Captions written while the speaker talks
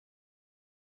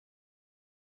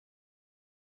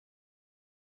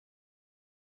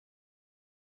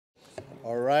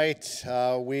All right,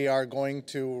 we are going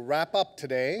to wrap up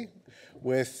today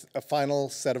with a final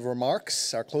set of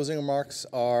remarks. Our closing remarks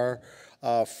are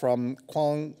from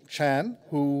Kwong Chan,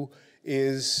 who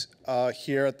is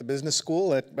here at the business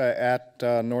school at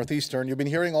Northeastern. You've been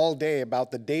hearing all day about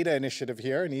the data initiative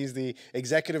here, and he's the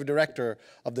executive director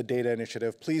of the data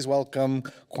initiative. Please welcome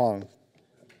Kwong.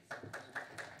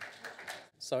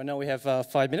 So I know we have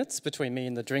 5 minutes between me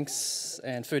and the drinks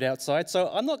and food outside. So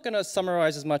I'm not going to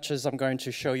summarize as much as I'm going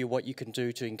to show you what you can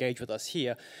do to engage with us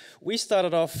here. We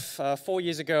started off 4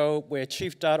 years ago where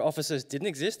chief data officers didn't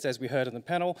exist, as we heard in the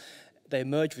panel. They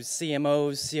merged with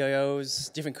CMOs,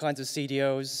 CIOs, different kinds of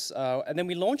CDOs. And then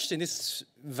we launched in this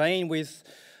vein with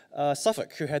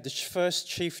Suffolk, who had the first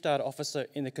chief data officer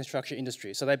in the construction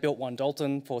industry. So they built One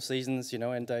Dalton, Four Seasons,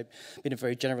 and they've been a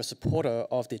very generous supporter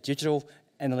of the digital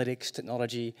analytics,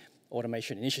 technology,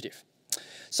 automation initiative.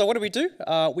 So what do?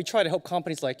 We try to help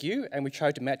companies like you, and we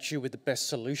try to match you with the best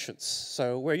solutions.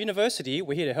 So we're a university,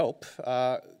 we're here to help.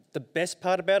 The best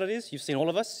part about it is, you've seen all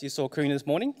of us. You saw Koon this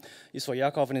morning, you saw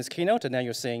Yakov in his keynote, and now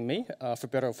you're seeing me, for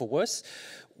better or for worse.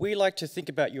 We like to think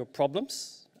about your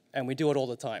problems, and we do it all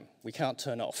the time. We can't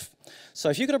turn off.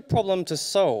 So if you've got a problem to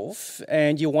solve,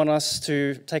 and you want us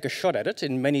to take a shot at it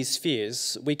in many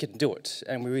spheres, we can do it,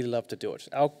 and we really love to do it.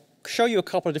 I'll show you a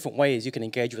couple of different ways you can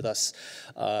engage with us,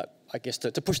 I guess,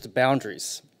 to push the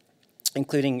boundaries,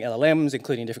 including LLMs,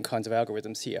 including different kinds of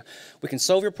algorithms here. We can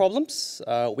solve your problems.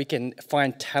 We can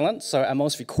find talent. So our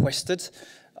most requested,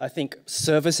 I think,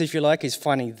 service, if you like, is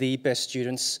finding the best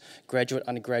students, graduate,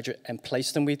 undergraduate, and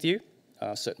place them with you.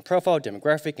 Certain profile,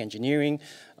 demographic, engineering.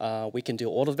 We can do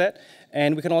all of that.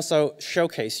 And we can also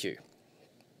showcase you.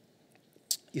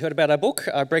 You heard about our book,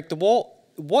 Break the Wall.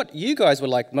 What you guys would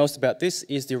like most about this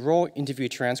is the raw interview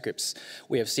transcripts.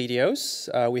 We have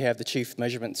CDOs, we have the chief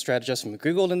measurement strategist from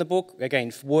Google in the book,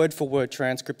 again, word for word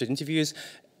transcripted interviews,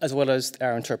 as well as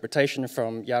our interpretation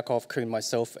from Yakov, Koon,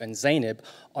 myself, and Zainab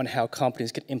on how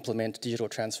companies can implement digital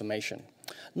transformation.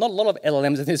 Not a lot of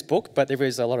LLMs in this book, but there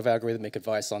is a lot of algorithmic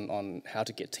advice on how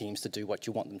to get teams to do what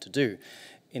you want them to do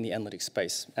in the analytics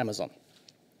space, Amazon.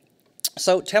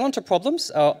 So talent or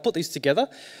problems, I'll put these together.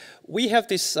 We have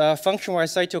this function where I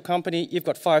say to a company, you've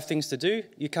got 5 things to do,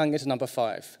 you can't get to number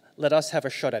 5. Let us have a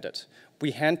shot at it.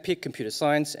 We handpick computer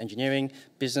science, engineering,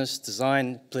 business,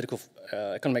 design, political,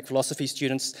 economic philosophy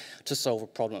students to solve a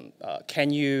problem.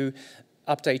 Can you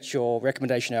update your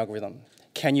recommendation algorithm?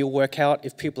 Can you work out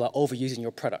if people are overusing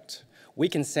your product? We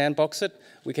can sandbox it,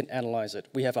 we can analyze it.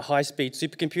 We have a high-speed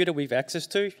supercomputer we have access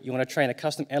to. You want to train a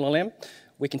custom LLM,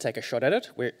 we can take a shot at it.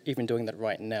 We're even doing that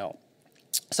right now.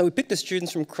 So we pick the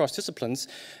students from cross disciplines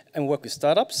and work with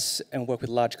startups and work with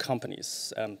large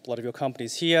companies. A lot of your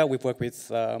companies here, we've worked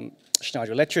with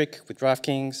Schneider Electric, with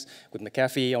DraftKings, with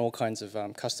McAfee, all kinds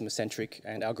of customer-centric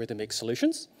and algorithmic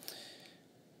solutions.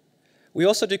 We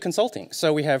also do consulting.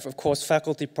 So we have, of course,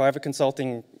 faculty, private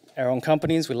consulting, our own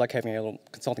companies. We like having our own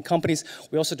consulting companies.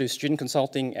 We also do student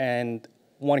consulting, and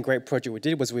one great project we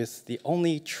did was with the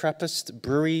only Trappist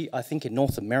brewery, I think, in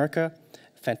North America.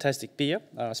 Fantastic beer,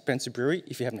 Spencer Brewery.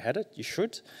 If you haven't had it, you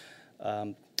should.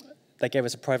 They gave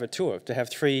us a private tour. To have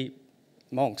 3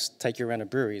 monks take you around a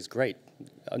brewery is great.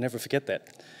 I'll never forget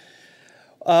that.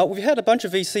 We've had a bunch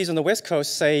of VCs on the West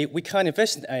Coast say, we can't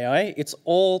invest in AI, it's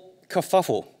all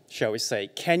kerfuffle, shall we say.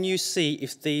 Can you see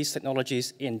if these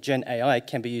technologies in Gen AI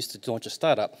can be used to launch a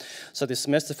startup? So this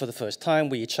semester, for the first time,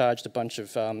 we charged a bunch of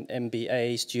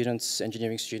MBA students,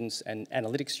 engineering students, and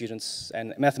analytics students,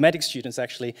 and mathematics students,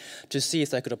 actually, to see if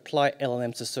they could apply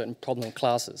LLMs to certain problem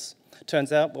classes.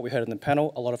 Turns out, what we heard in the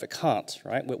panel, a lot of it can't,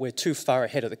 right? We're too far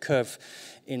ahead of the curve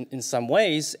in some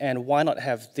ways, and why not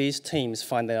have these teams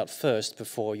find that out first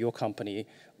before your company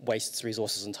wastes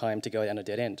resources and time to go down a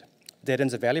dead end? Dead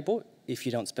ends are valuable if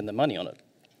you don't spend the money on it.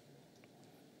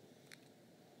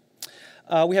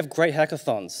 We have great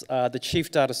hackathons. The chief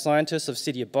data scientist of the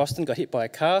city of Boston got hit by a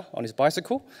car on his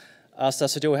bicycle, asked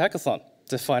us to do a hackathon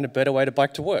to find a better way to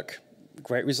bike to work.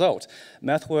 Great result.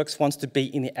 MathWorks wants to be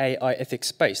in the AI ethics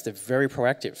space. They're very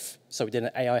proactive. So we did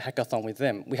an AI hackathon with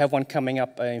them. We have one coming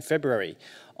up in February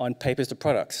on papers to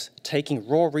products, taking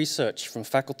raw research from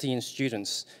faculty and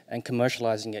students and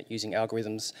commercializing it using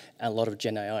algorithms and a lot of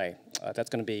Gen AI. That's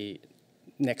going to be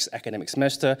next academic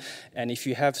semester. And if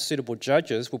you have suitable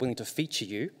judges, we're willing to feature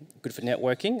you. Good for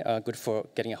networking, good for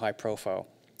getting a high profile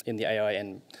in the AI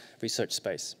and research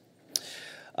space.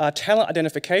 Talent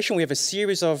identification, we have a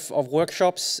series of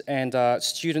workshops and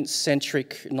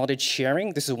student-centric knowledge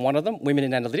sharing. This is one of them, Women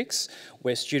in Analytics,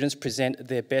 where students present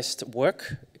their best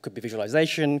work. It could be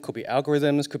visualization, could be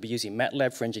algorithms, could be using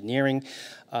MATLAB for engineering.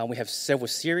 We have several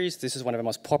series. This is one of our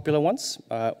most popular ones,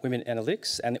 Women in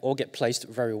Analytics, and they all get placed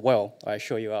very well, I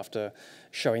assure you, after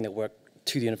showing their work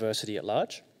to the university at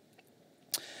large.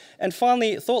 And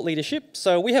finally, thought leadership.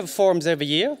 So we have forums every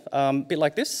year, a bit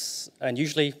like this, and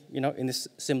usually, in this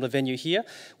similar venue here.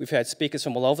 We've had speakers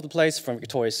from all over the place, from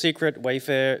Victoria's Secret,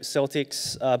 Wayfair,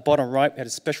 Celtics. Bottom right, we had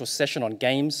a special session on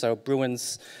games, so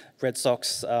Bruins, Red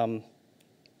Sox, got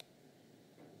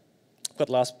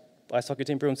the last ice hockey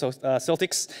team, Bruins,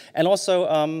 Celtics, and also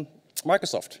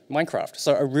Microsoft, Minecraft.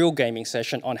 So a real gaming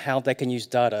session on how they can use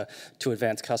data to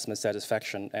advance customer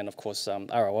satisfaction and, of course,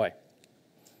 ROI.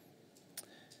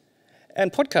 And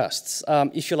podcasts.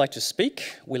 If you like to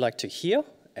speak, we like to hear,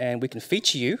 and we can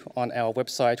feature you on our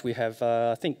website. We have,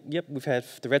 we've had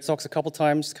the Red Sox a couple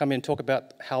times come in and talk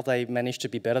about how they managed to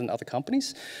be better than other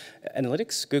companies,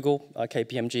 analytics, Google,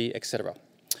 KPMG, etc.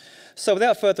 So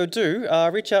without further ado,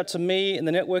 reach out to me in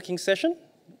the networking session.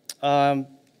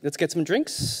 Let's get some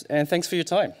drinks, and thanks for your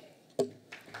time.